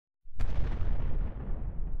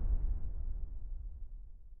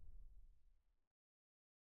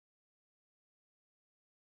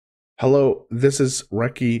Hello, this is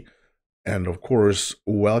Recky, and of course,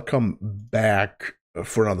 welcome back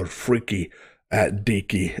for another freaky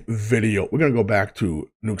deaky video. We're gonna go back to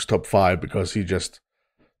Nuke's top 5 because he just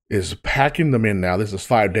is packing them in now. This is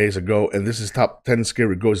 5 days ago, and this is top 10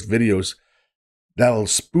 scary ghost videos that'll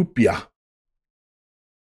spoop ya.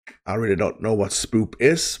 I really don't know what spoop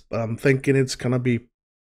is, but I'm thinking it's gonna be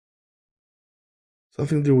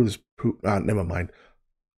something to do with spoop. Never mind.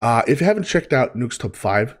 If you haven't checked out Nuke's top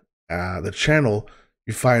 5, the channel,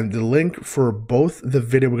 you find the link for both the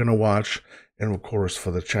video we're going to watch and of course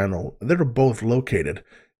for the channel. They're both located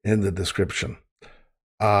in the description.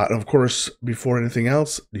 And of course, before anything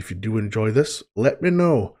else, if you do enjoy this, let me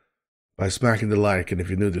know by smacking the like, and if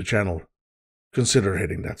you're new to the channel, consider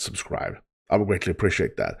hitting that subscribe. I would greatly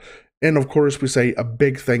appreciate that. And of course, we say a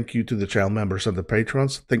big thank you to the channel members and the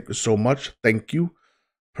patrons. Thank you so much. Thank you.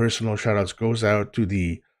 Personal shoutouts goes out to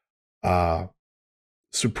the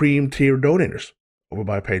Supreme tier donators over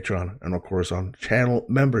by Patreon and of course on channel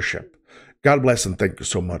membership. God bless and thank you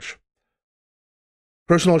so much.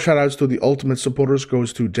 Personal shoutouts to the ultimate supporters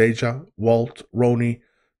goes to Jaja, Walt, Roni,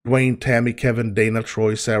 Dwayne, Tammy, Kevin, Dana,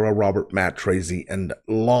 Troy, Sarah, Robert, Matt, Tracy, and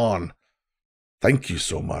Lon. Thank you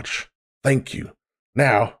so much. Thank you.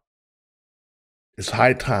 Now, it's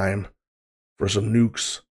high time for some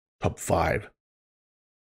Nuke's top 5.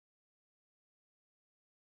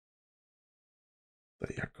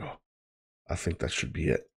 There you go. I think that should be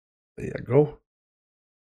it. There you go.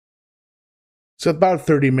 It's about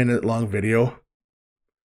a 30-minute long video.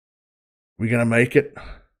 We're gonna make it.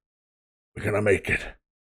 We're gonna make it.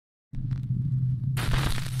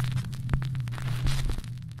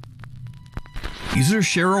 User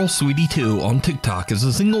Cheryl Sweetie2 on TikTok is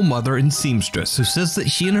a single mother and seamstress who says that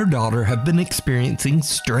she and her daughter have been experiencing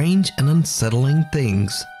strange and unsettling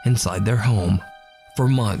things inside their home. For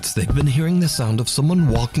months, they've been hearing the sound of someone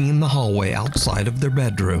walking in the hallway outside of their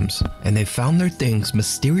bedrooms, and they've found their things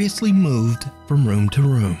mysteriously moved from room to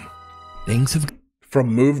room. Things have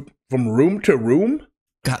moved from room to room?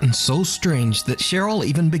 Gotten so strange that Cheryl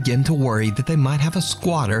even began to worry that they might have a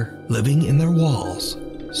squatter living in their walls.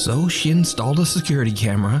 So she installed a security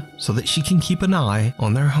camera so that she can keep an eye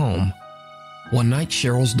on their home. One night,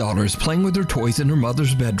 Cheryl's daughter is playing with her toys in her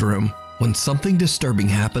mother's bedroom when something disturbing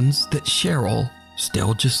happens that Cheryl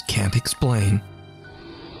still just can't explain.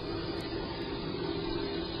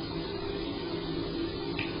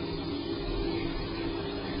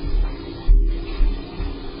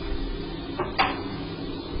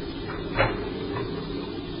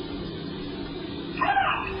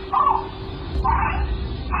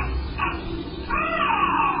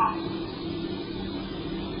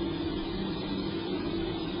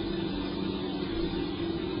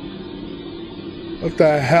 What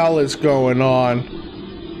the hell is going on?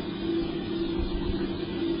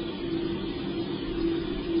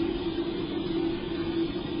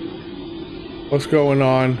 What's going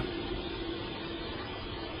on?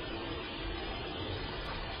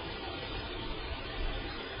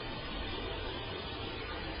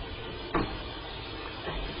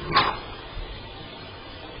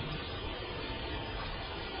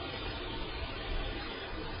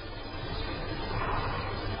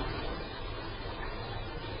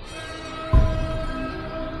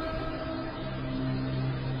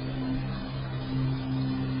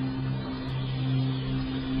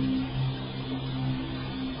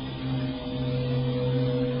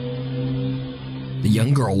 The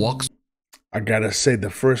young girl walks. I gotta say,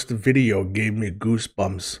 the first video gave me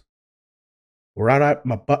goosebumps. Right at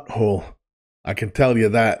my butthole. I can tell you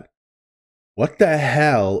that. What the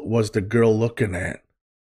hell was the girl looking at?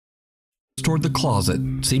 Toward the closet,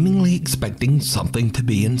 seemingly expecting something to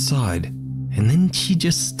be inside. And then she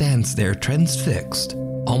just stands there transfixed,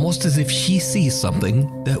 almost as if she sees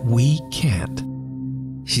something that we can't.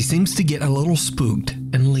 She seems to get a little spooked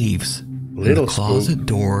and leaves. Little and the closet spooked.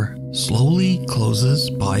 door slowly closes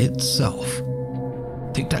by itself.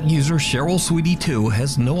 TikTok user Cheryl Sweetie2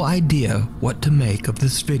 has no idea what to make of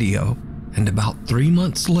this video, and about 3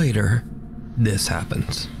 months later, this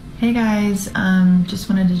happens. Hey guys, just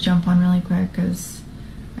wanted to jump on really quick because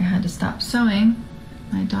I had to stop sewing.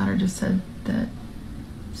 My daughter just said that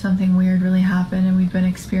something weird really happened, and we've been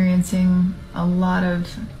experiencing a lot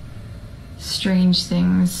of strange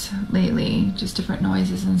things lately, just different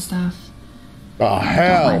noises and stuff. Oh,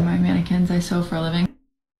 hell. I don't mind my mannequins, I sew for a living.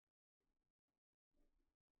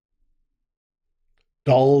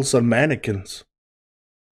 Dolls and mannequins.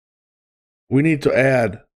 We need to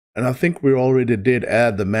add, and I think we already did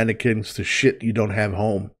add the mannequins to shit you don't have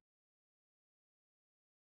home.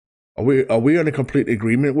 Are we in a complete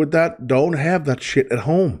agreement with that? Don't have that shit at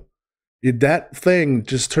home. If that thing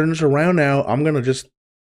just turns around now, I'm gonna just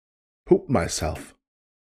poop myself.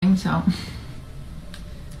 So,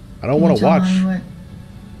 I don't want to watch.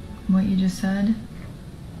 What you just said?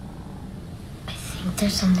 I think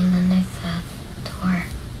there's something underneath that door.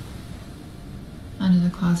 Under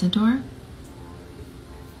the closet door?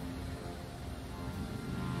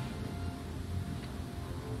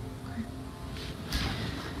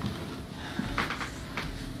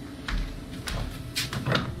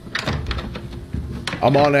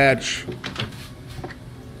 I'm on edge.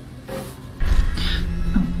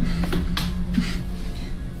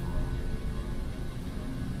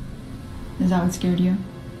 Is that what scared you?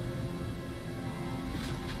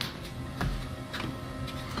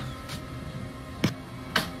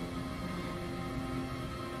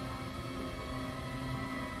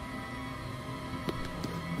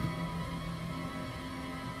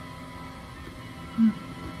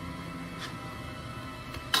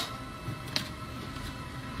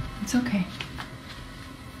 It's okay.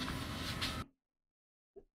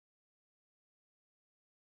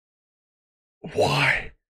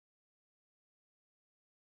 Why?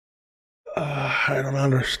 I don't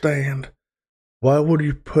understand. Why would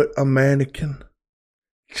you put a mannequin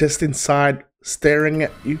just inside staring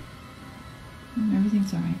at you?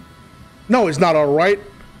 Everything's alright. No, it's not alright.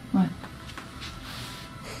 What?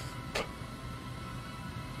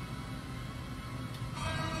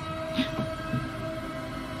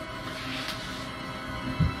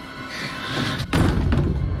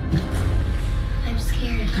 I'm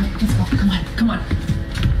scared. Let's go. Come on.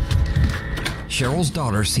 Cheryl's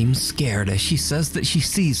daughter seems scared as she says that she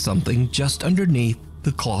sees something just underneath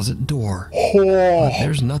the closet door. Oh. But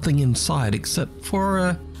there's nothing inside except for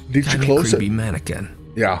a Did you tiny close creepy it? mannequin.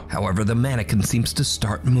 Yeah. However, the mannequin seems to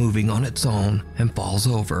start moving on its own and falls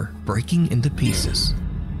over, breaking into pieces.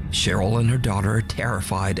 Cheryl and her daughter are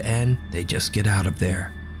terrified and they just get out of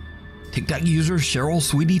there. TikTok user Cheryl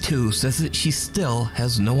Sweetie2 says that she still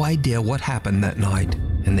has no idea what happened that night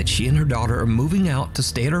and that she and her daughter are moving out to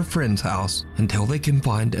stay at her friend's house until they can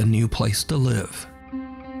find a new place to live.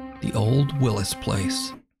 The old Willis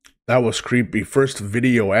place. That was creepy. First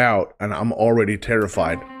video out and I'm already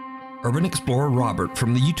terrified. Urban explorer Robert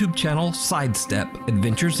from the YouTube channel Sidestep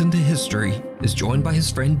Adventures into History is joined by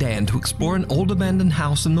his friend Dan to explore an old abandoned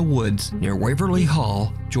house in the woods near Waverly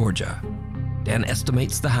Hall, Georgia. Dan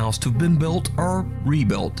estimates the house to have been built or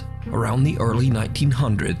rebuilt around the early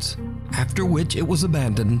 1900s, after which it was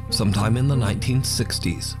abandoned sometime in the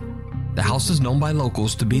 1960s. The house is known by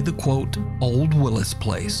locals to be the quote, Old Willis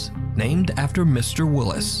Place, named after Mr.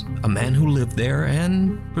 Willis, a man who lived there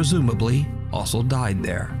and, presumably, also died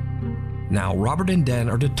there. Now, Robert and Dan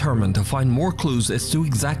are determined to find more clues as to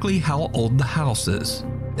exactly how old the house is.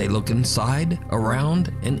 They look inside,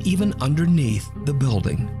 around, and even underneath the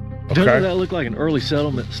building. Okay. Doesn't that look like an early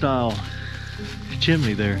settlement style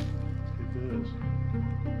chimney there? It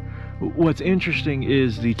does. What's interesting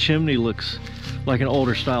is the chimney looks like an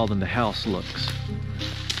older style than the house looks.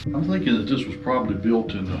 I'm thinking that this was probably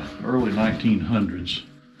built in the early 1900s.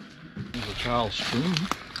 There's a child's spoon.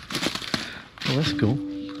 Well, that's cool.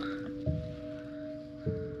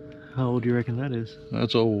 How old do you reckon that is?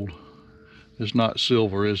 That's old. It's not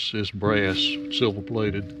silver, it's brass, silver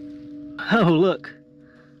plated. Oh, look.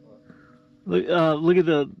 Look at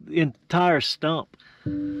the entire stump.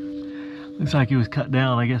 Looks like it was cut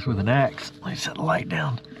down, I guess, with an axe. Let me set the light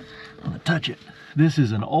down. I'm gonna touch it. This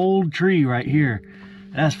is an old tree right here.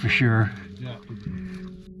 That's for sure. Yeah.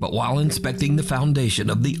 But while inspecting the foundation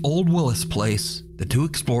of the old Willis place, the two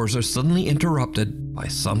explorers are suddenly interrupted by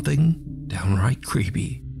something downright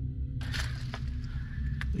creepy.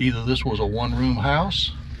 Either this was a one-room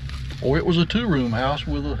house, or it was a two-room house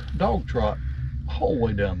with a dog trot all the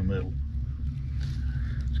way down the middle.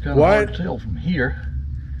 It's kind of hard to tell from here.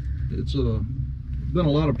 It's been a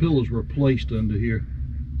lot of pillows replaced under here.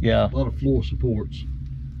 Yeah. A lot of floor supports.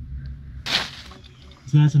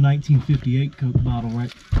 So that's a 1958 Coke bottle,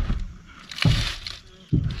 right?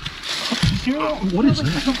 What is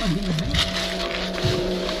that?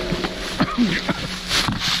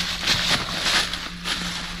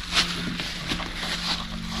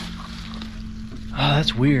 Oh,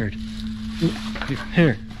 that's weird.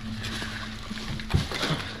 Here.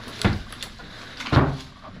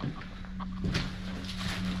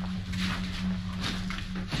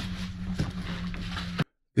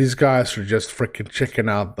 These guys are just freaking checking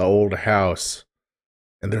out the old house,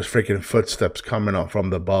 and there's freaking footsteps coming up from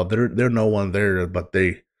the above. There no one there but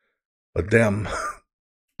them.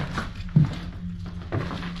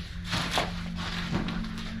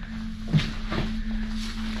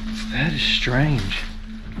 That is strange.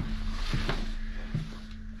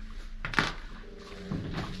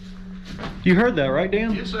 You heard that, right,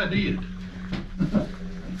 Dan? Yes, I did.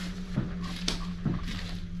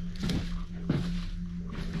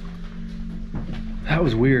 That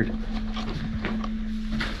was weird.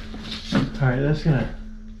 All right, that's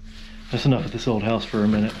enough of this old house for a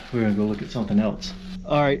minute. We're gonna go look at something else.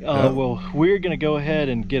 All right, well, we're gonna go ahead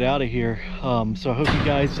and get out of here. So I hope you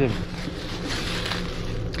guys have...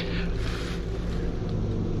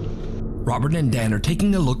 Robert and Dan are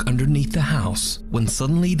taking a look underneath the house when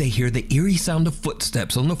suddenly they hear the eerie sound of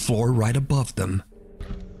footsteps on the floor right above them.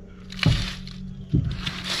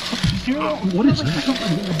 What is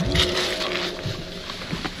that?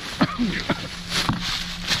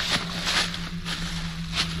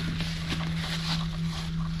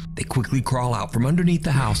 They quickly crawl out from underneath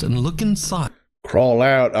the house and look inside. Crawl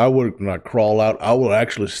out? I would not crawl out. I would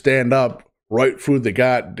actually stand up right through the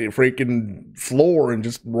goddamn freaking floor and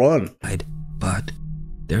just run. But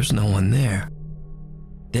there's no one there.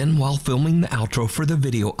 Then, while filming the outro for the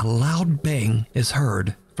video, a loud bang is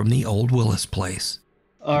heard from the old Willis place.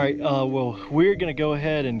 All right, well, we're gonna go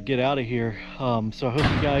ahead and get out of here. So I hope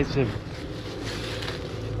you guys have...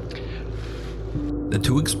 The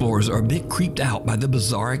two explorers are a bit creeped out by the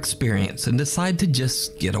bizarre experience and decide to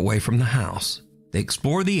just get away from the house. They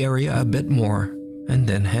explore the area a bit more and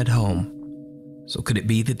then head home. So could it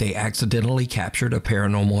be that they accidentally captured a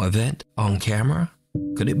paranormal event on camera?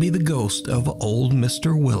 Could it be the ghost of old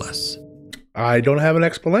Mr. Willis? I don't have an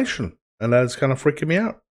explanation, and that's kind of freaking me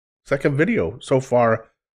out. Second video so far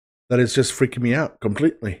that is just freaking me out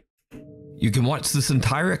completely. You can watch this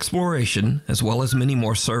entire exploration, as well as many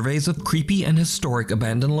more surveys of creepy and historic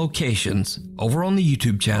abandoned locations, over on the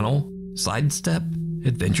YouTube channel, Sidestep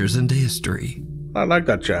Adventures into History. I like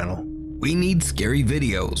that channel. We need scary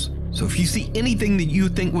videos, so if you see anything that you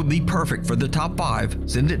think would be perfect for the top 5,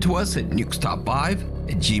 send it to us at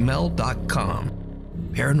nukestop5@gmail.com.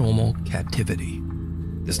 Paranormal Captivity.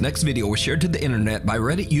 This next video was shared to the internet by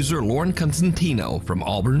Reddit user Lauren Constantino from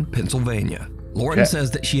Auburn, Pennsylvania. Lauren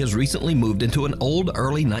says that she has recently moved into an old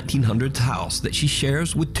early 1900s house that she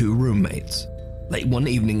shares with 2 roommates. Late one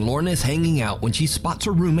evening, Lauren is hanging out when she spots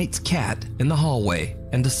her roommate's cat in the hallway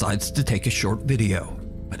and decides to take a short video.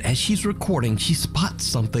 But as she's recording, she spots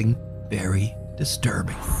something very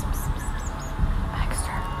disturbing.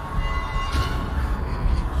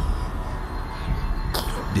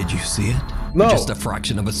 Did you see it? No. For just a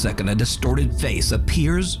fraction of a second, a distorted face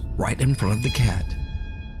appears right in front of the cat.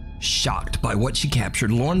 Shocked by what she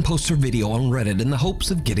captured, Lauren posts her video on Reddit in the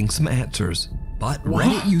hopes of getting some answers. But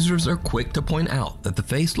Reddit users are quick to point out that the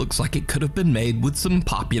face looks like it could have been made with some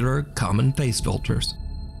popular common face filters.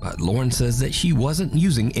 But Lauren says that she wasn't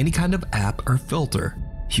using any kind of app or filter.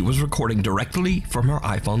 She was recording directly from her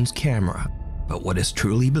iPhone's camera. But what is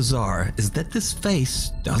truly bizarre is that this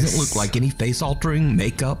face doesn't look like any face-altering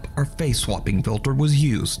makeup or face-swapping filter was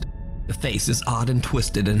used. The face is odd and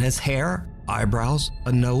twisted and has hair, eyebrows,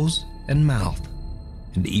 a nose, and mouth.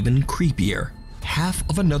 And even creepier, half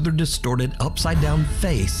of another distorted upside-down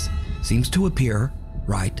face seems to appear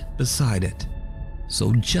right beside it.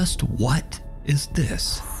 So just what is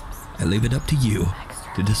this? I leave it up to you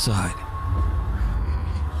to decide.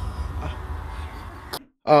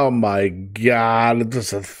 Oh my god, this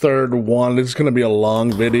is a third one. It's gonna be a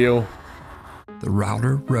long video. The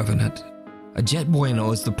Router Revenant. Ajet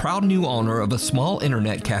Bueno is the proud new owner of a small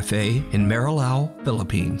internet cafe in Marilao,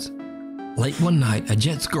 Philippines. Late one night,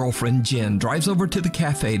 Ajet's girlfriend Jen drives over to the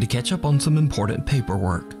cafe to catch up on some important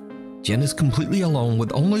paperwork. Jen is completely alone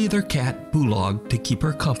with only their cat, Bulog, to keep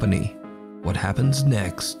her company. What happens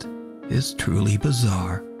next is truly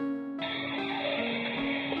bizarre.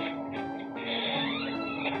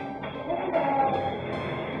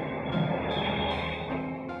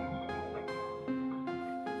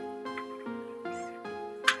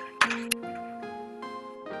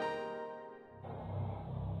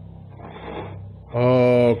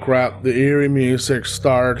 Oh crap, the eerie music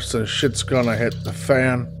starts and shit's gonna hit the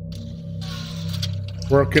fan.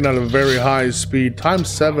 Working at a very high speed, times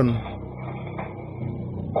 7.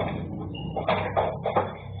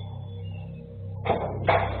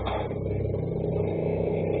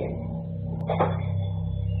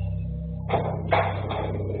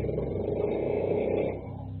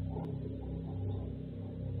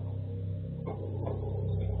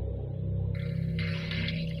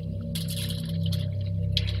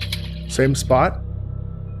 Same spot?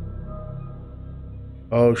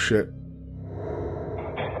 Oh shit.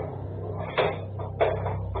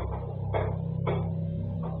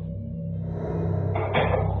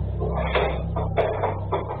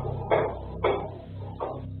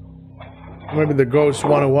 Maybe the ghosts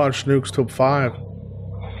want to watch Nuke's Top 5.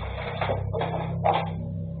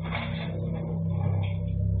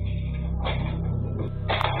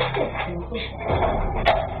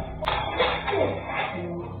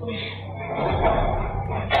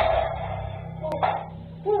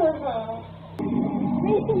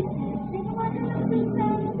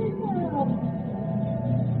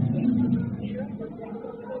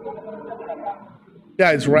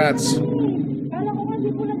 Yeah, it's rats.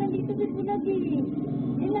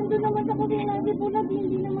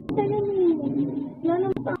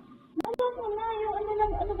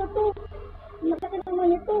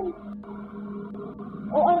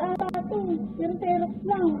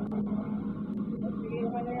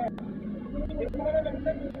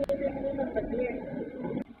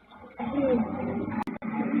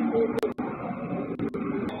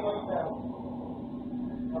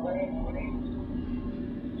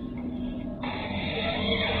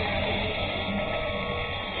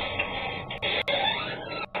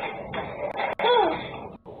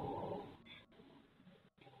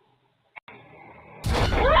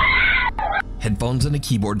 Headphones and a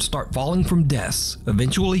keyboard start falling from desks,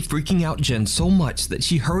 eventually freaking out Jen so much that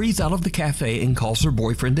she hurries out of the cafe and calls her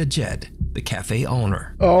boyfriend Ajed, the cafe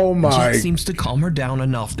owner. Oh my. Ajed seems to calm her down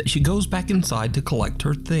enough that she goes back inside to collect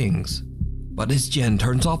her things. But as Jen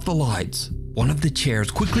turns off the lights, one of the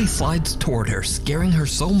chairs quickly slides toward her, scaring her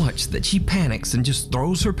so much that she panics and just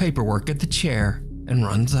throws her paperwork at the chair and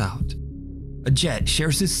runs out. Ajed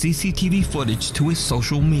shares his CCTV footage to his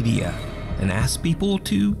social media and asks people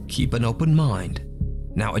to keep an open mind.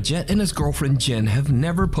 Now, Ajed and his girlfriend Jen have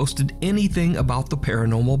never posted anything about the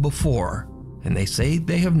paranormal before, and they say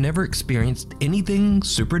they have never experienced anything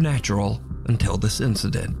supernatural until this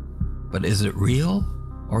incident. But is it real,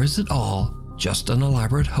 or is it all just an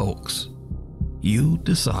elaborate hoax? You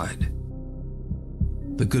decide.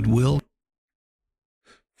 The Goodwill.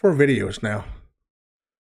 4 videos now.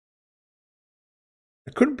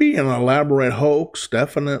 It could be an elaborate hoax,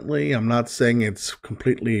 definitely. I'm not saying it's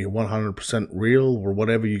completely 100% real or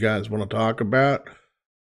whatever you guys want to talk about.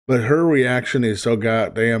 But her reaction is so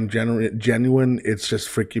goddamn genuine, it's just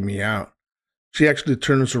freaking me out. She actually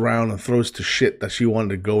turns around and throws the shit that she wanted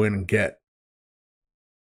to go in and get.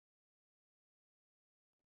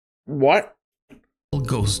 What?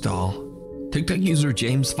 Ghost doll. TikTok user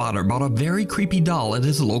James Fodder bought a very creepy doll at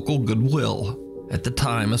his local Goodwill. At the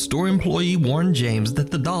time, a store employee warned James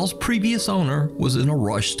that the doll's previous owner was in a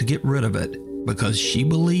rush to get rid of it because she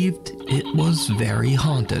believed it was very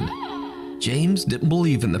haunted. James didn't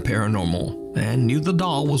believe in the paranormal and knew the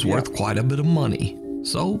doll was worth quite a bit of money,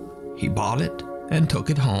 so he bought it and took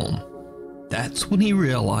it home. That's when he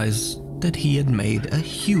realized that he had made a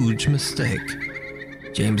huge mistake.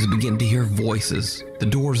 James began to hear voices. The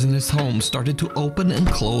doors in his home started to open and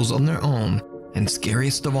close on their own. And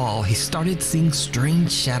scariest of all, he started seeing strange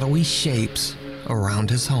shadowy shapes around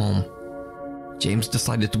his home. James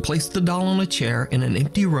decided to place the doll on a chair in an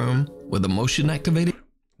empty room with a motion activated.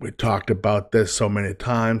 We talked about this so many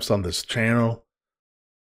times on this channel.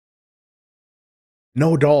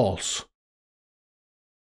 No dolls.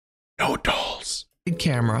 No dolls.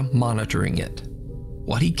 Camera monitoring it.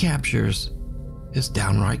 What he captures is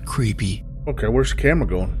downright creepy. Okay, where's the camera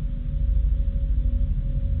going?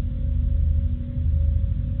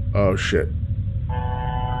 Oh shit.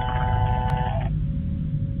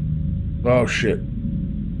 Oh shit.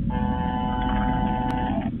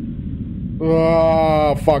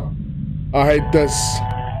 Oh fuck. I hate this.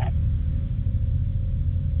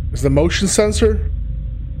 Is the motion sensor?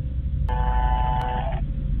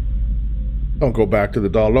 Don't go back to the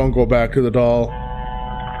doll. Don't go back to the doll.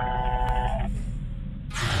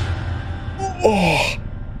 Oh.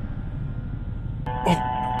 Oh.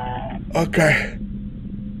 Okay.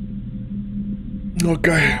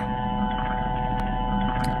 Okay.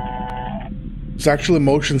 It's actually a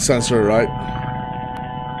motion sensor, right?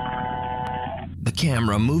 The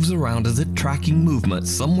camera moves around as if tracking movement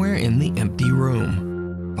somewhere in the empty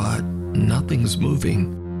room. But nothing's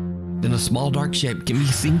moving. Then a small dark shape can be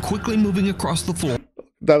seen quickly moving across the floor.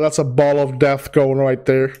 That's a ball of death going right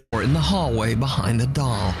there. Or in the hallway behind the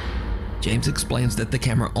doll. James explains that the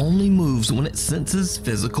camera only moves when it senses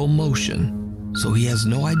physical motion. So he has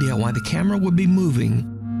no idea why the camera would be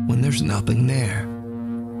moving when there's nothing there.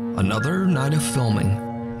 Another night of filming,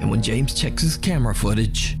 and when James checks his camera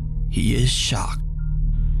footage, he is shocked.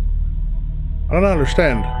 I don't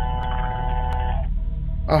understand.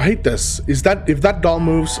 I hate this. Is that if that doll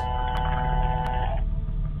moves?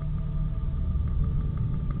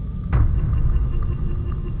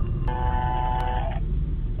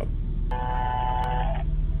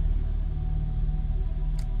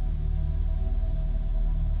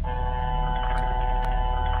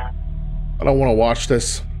 I don't want to watch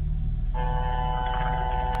this.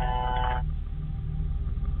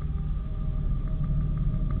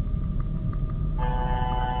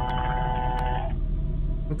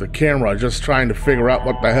 With the camera, just trying to figure out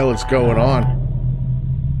what the hell is going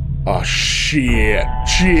on. Oh shit,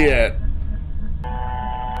 shit.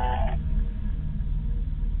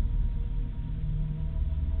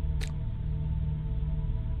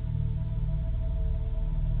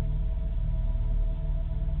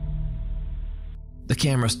 The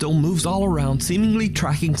camera still moves all around, seemingly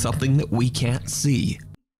tracking something that we can't see.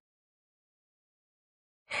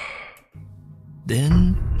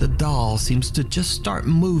 Then the doll seems to just start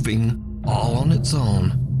moving all on its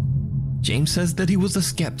own. James says that he was a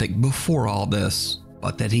skeptic before all this,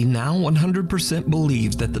 but that he now 100%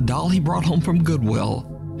 believes that the doll he brought home from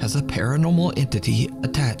Goodwill has a paranormal entity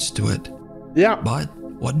attached to it. Yeah. But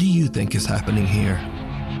what do you think is happening here?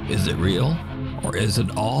 Is it real? Or is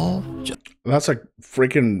it all just... That's like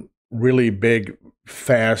freaking really big,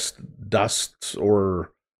 fast dust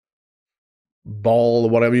or ball,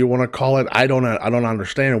 whatever you want to call it. I don't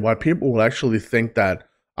understand why people will actually think that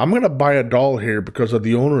I'm going to buy a doll here because of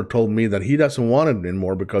the owner told me that he doesn't want it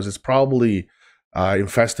anymore because it's probably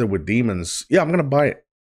infested with demons. Yeah, I'm going to buy it.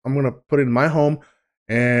 I'm going to put it in my home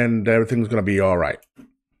and everything's going to be all right.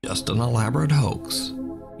 just an elaborate hoax?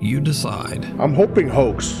 You decide. I'm hoping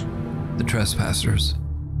hoax. The Trespassers.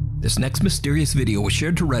 This next mysterious video was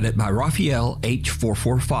shared to Reddit by Raphael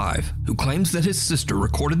H445, who claims that his sister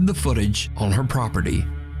recorded the footage on her property.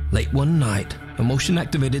 Late one night, a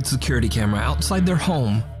motion-activated security camera outside their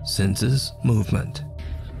home senses movement.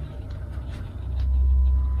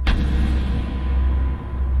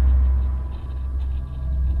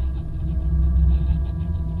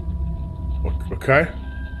 Okay.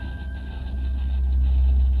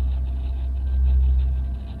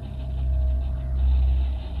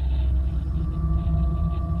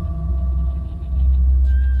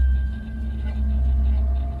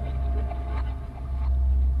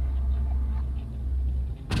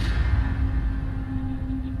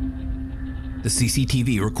 The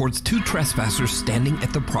CCTV records two trespassers standing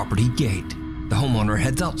at the property gate. The homeowner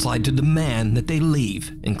heads outside to demand that they leave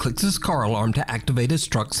and clicks his car alarm to activate his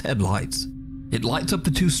truck's headlights. It lights up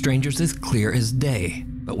the two strangers as clear as day,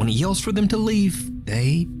 but when he yells for them to leave,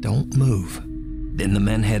 they don't move. Then the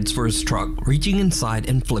man heads for his truck, reaching inside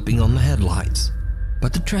and flipping on the headlights.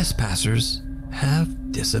 But the trespassers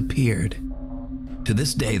have disappeared. To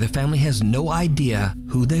this day, the family has no idea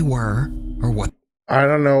who they were or what. I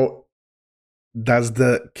don't know. Does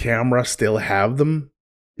the camera still have them,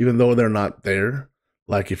 even though they're not there?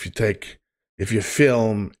 Like if you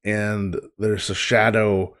film and there's a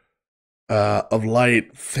shadow of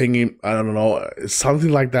light thingy, I don't know,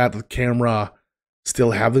 something like that, the camera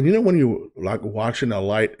still have them. You know when you like watching a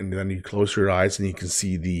light and then you close your eyes and you can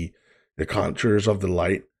see the contours of the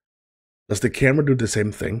light? Does the camera do the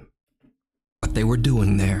same thing? What they were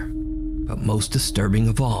doing there. But most disturbing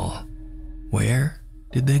of all, where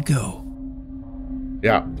did they go?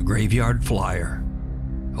 Yeah. The Graveyard Flyer.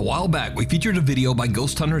 A while back, we featured a video by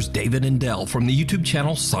ghost hunters David and Dell from the YouTube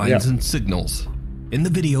channel Signs and Signals. In the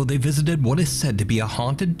video, they visited what is said to be a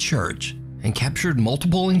haunted church and captured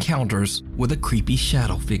multiple encounters with a creepy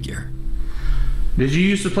shadow figure. Did you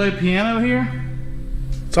used to play piano here?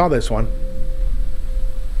 Saw this one.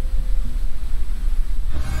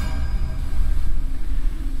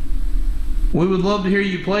 We would love to hear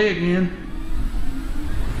you play again.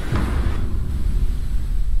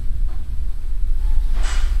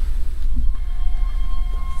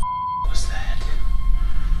 What's that?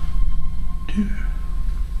 Dude.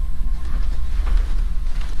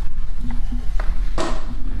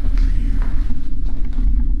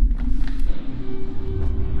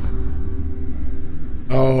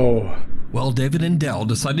 Oh. Well, David and Dell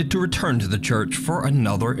decided to return to the church for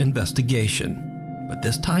another investigation. But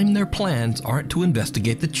this time their plans aren't to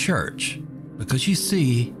investigate the church, because you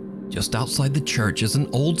see, just outside the church is an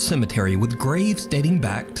old cemetery with graves dating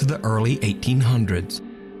back to the early 1800s.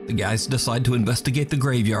 The guys decide to investigate the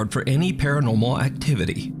graveyard for any paranormal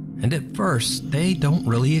activity, and at first they don't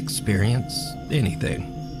really experience anything.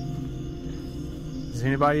 Is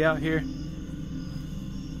anybody out here?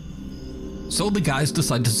 So the guys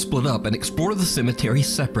decide to split up and explore the cemetery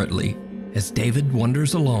separately. As David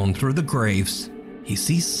wanders alone through the graves, he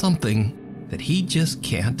sees something that he just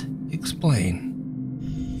can't explain.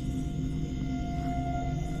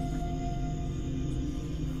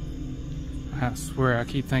 I swear I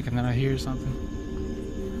keep thinking that I hear something.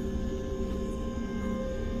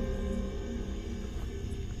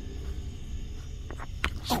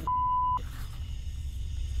 Oh.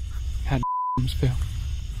 Had spell.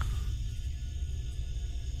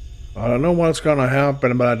 I don't know what's gonna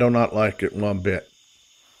happen, but I do not like it one bit.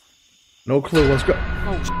 No clue what's going.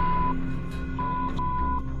 Oh.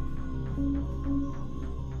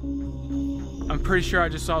 I'm pretty sure I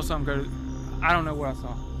just saw something go. I don't know what I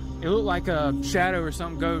saw. It looked like a shadow or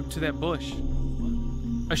something go to that bush.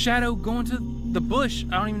 A shadow going to the bush.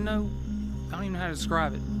 I don't even know how to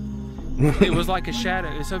describe it. It was like a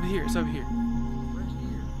shadow. It's over here. It's over here.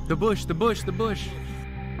 The bush. The bush. The bush.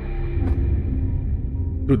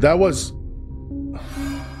 Dude,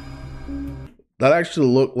 that actually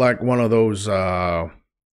looked like one of those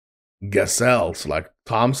gazelles, like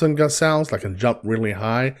Thompson gazelles, like can jump really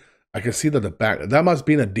high. I can see that the back, that must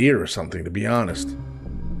be a deer or something, to be honest.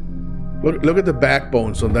 Look at the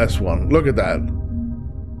backbones on this one. Look at that.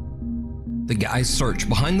 The guys search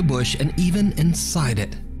behind the bush and even inside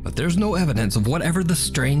it, but there's no evidence of whatever the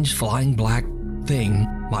strange flying black thing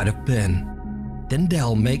might have been. Then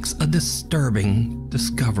Dell makes a disturbing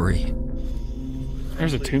discovery.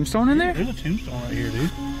 There's a tombstone in there? There's a tombstone right here,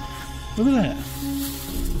 dude. Look at that.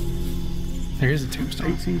 There is a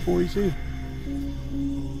tombstone. 1842.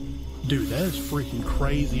 Dude, that is freaking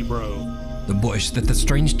crazy, bro. The bush that the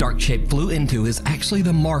strange dark shape flew into is actually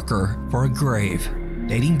the marker for a grave,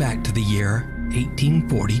 dating back to the year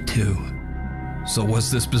 1842. So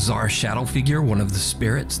was this bizarre shadow figure one of the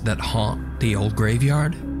spirits that haunt the old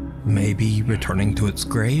graveyard? Maybe returning to its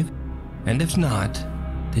grave? And if not,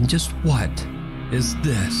 then just what is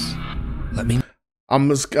this? Let me I'm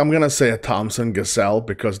gonna say a Thompson gazelle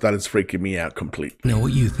because that is freaking me out completely. know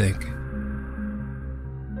what you think.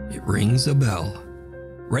 It rings a bell.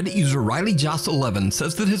 Reddit user RileyJoss11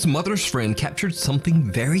 says that his mother's friend captured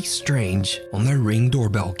something very strange on their Ring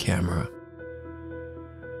doorbell camera.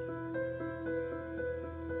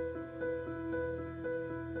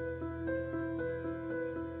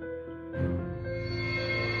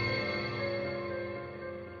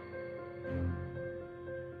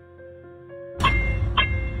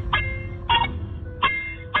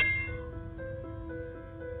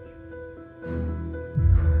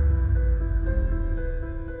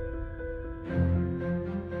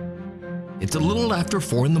 It's a little after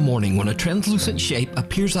 4 in the morning when a translucent shape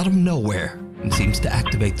appears out of nowhere and seems to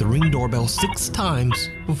activate the Ring doorbell 6 times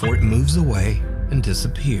before it moves away and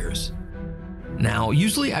disappears. Now,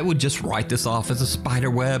 usually I would just write this off as a spider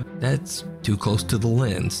web that's too close to the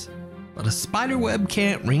lens, but a spider web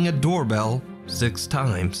can't ring a doorbell 6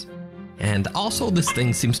 times. And also this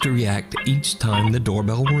thing seems to react each time the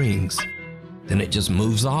doorbell rings. Then it just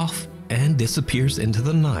moves off and disappears into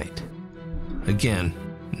the night. Again,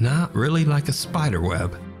 not really like a spider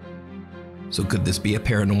web. So could this be a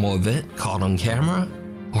paranormal event caught on camera?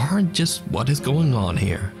 Or just what is going on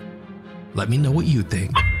here? Let me know what you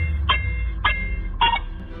think.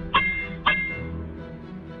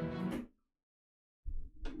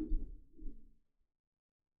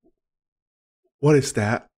 What is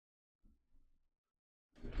that?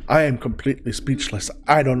 I am completely speechless.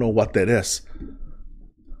 I don't know what that is.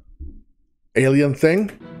 Alien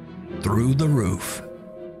thing? Through the roof.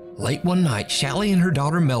 Late one night, Shally and her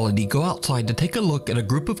daughter Melody go outside to take a look at a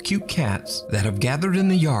group of cute cats that have gathered in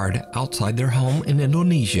the yard outside their home in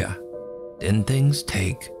Indonesia. Then things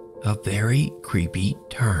take a very creepy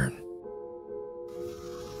turn.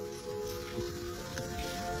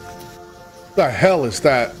 The hell is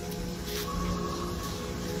that?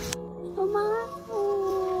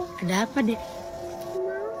 Ada apa, Dek?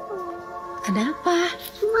 Ada apa?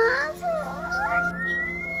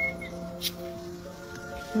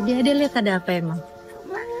 Jadi Ade lihat ada apa emang?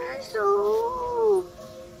 Masuk.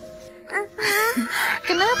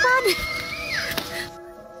 Kenapa, Ade?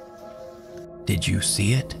 Did you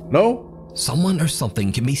see it? No? Someone or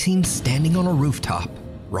something can be seen standing on a rooftop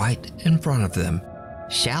right in front of them.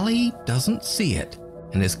 Shally doesn't see it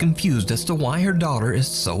and is confused as to why her daughter is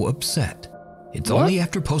so upset. It's What? only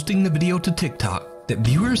after posting the video to TikTok that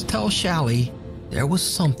viewers tell Shally there was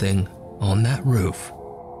something on that roof.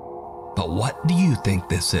 But what do you think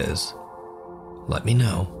this is? Let me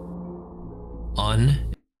know.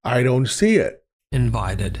 I don't see it.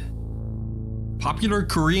 Uninvited. Popular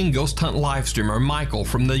Korean ghost hunt live streamer Michael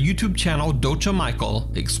from the YouTube channel Docha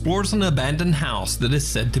Michael explores an abandoned house that is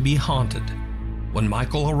said to be haunted. When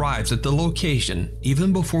Michael arrives at the location,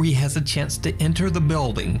 even before he has a chance to enter the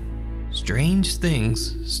building, strange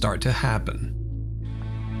things start to happen.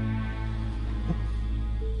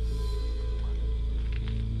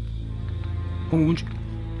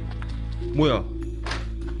 뭐야?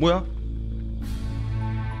 뭐야?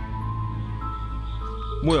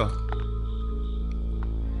 뭐야?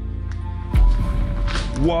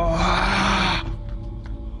 와!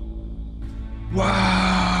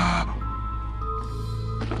 와!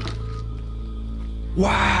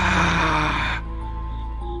 와!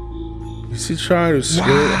 Is he trying to scare?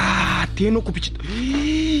 와! 대놓고 비쳤다.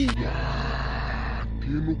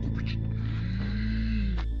 대놓고 비쳤다.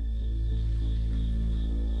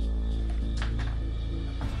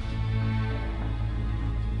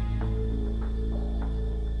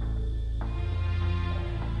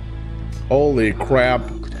 Holy crap.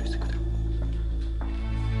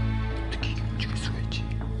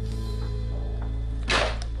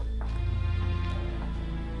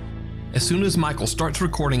 soon as Michael starts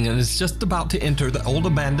recording and is just about to enter the old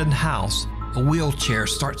abandoned house, a wheelchair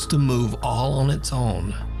starts to move all on its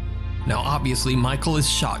own. Now obviously Michael is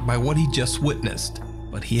shocked by what he just witnessed,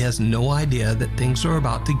 but he has no idea that things are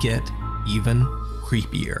about to get even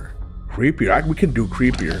creepier. Creepier? We can do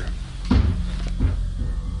creepier.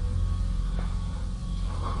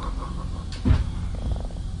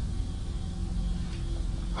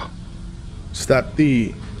 Is that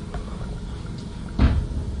the...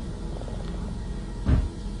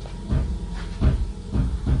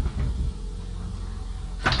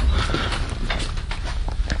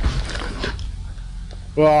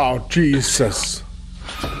 Oh, Jesus.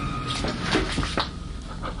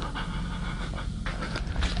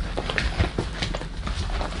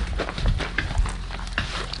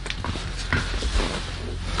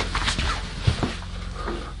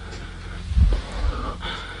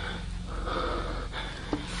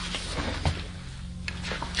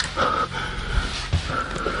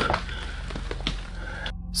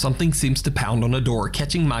 Something seems to pound on a door,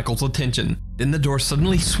 catching Michael's attention. Then the door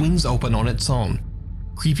suddenly swings open on its own.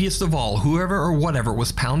 Creepiest of all, whoever or whatever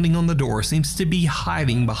was pounding on the door seems to be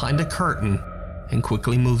hiding behind a curtain and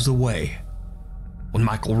quickly moves away. When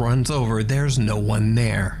Michael runs over, there's no one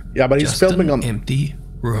there. Yeah, but he's filming on an empty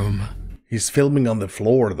room. He's filming on the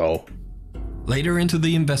floor, though. Later into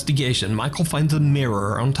the investigation, Michael finds a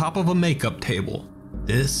mirror on top of a makeup table.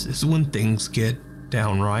 This is when things get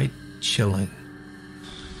downright chilling.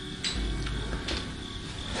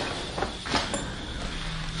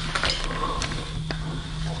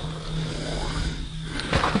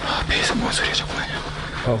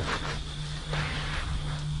 Oh.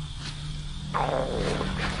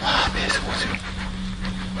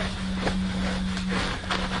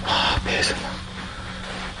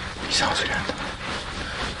 이상한 소리 난다.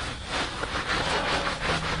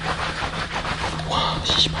 와,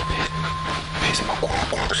 씨발 배에서 막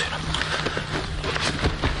꼬락꼬락 소리 난다.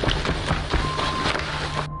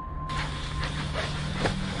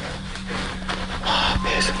 와,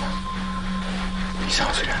 배에서 막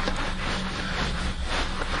이상한 소리 난다.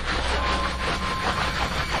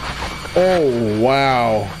 Oh,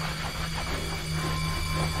 wow.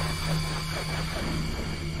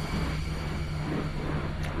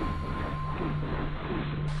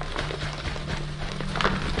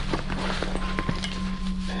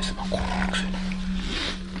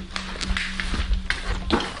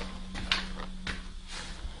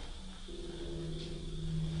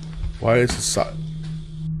 Why is it so?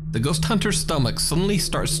 The ghost hunter's stomach suddenly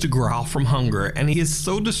starts to growl from hunger, and he is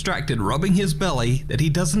so distracted rubbing his belly that he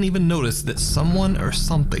doesn't even notice that someone or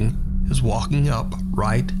something is walking up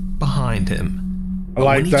right behind him. But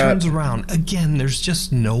when he turns around, again, there's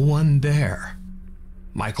just no one there.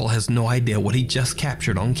 Michael has no idea what he just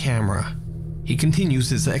captured on camera. He continues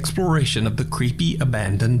his exploration of the creepy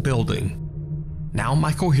abandoned building. Now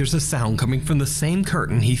Michael hears a sound coming from the same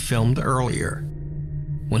curtain he filmed earlier.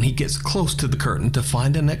 When he gets close to the curtain to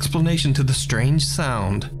find an explanation to the strange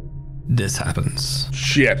sound, this happens.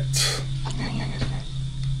 Shit.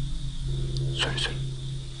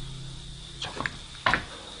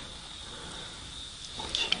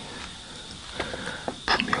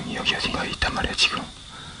 분명히 여기 어딘가에 있단 말이야 지금.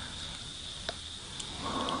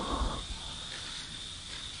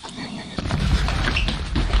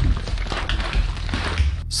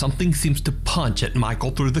 Something seems to punch at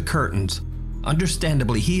Michael through the curtains.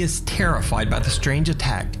 Understandably, he is terrified by the strange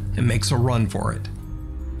attack and makes a run for it.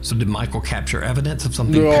 So did Michael capture evidence of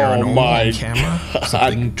something paranormal on camera?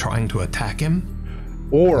 Something trying to attack him?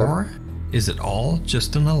 Or is it all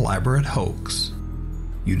just an elaborate hoax?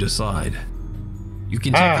 You decide. You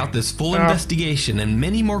can check out this full investigation and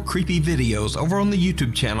many more creepy videos over on the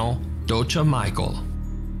YouTube channel, Docha Michael.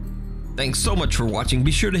 Thanks so much for watching.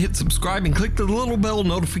 Be sure to hit subscribe and click the little bell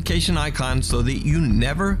notification icon so that you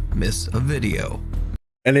never miss a video.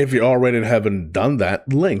 And if you already haven't done that,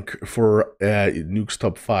 link for Nuke's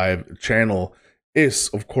Top 5 channel is,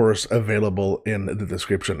 of course, available in the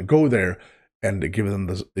description. Go there and give them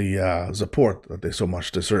the support that they so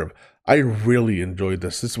much deserve. I really enjoyed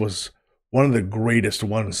this. This was one of the greatest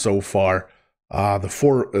ones so far. The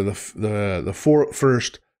four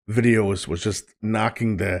first videos was just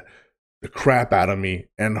knocking the crap out of me,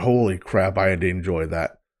 and holy crap, I did enjoy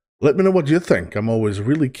that. Let me know what you think. I'm always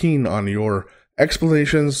really keen on your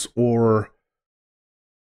explanations or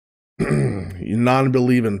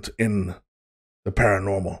non-believant in the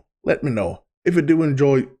paranormal. Let me know. If you do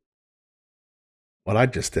enjoy what I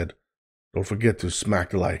just did, don't forget to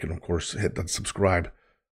smack the like and of course hit that subscribe.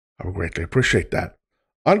 I would greatly appreciate that.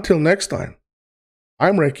 Until next time,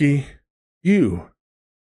 I'm Recky. You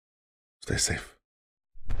stay safe.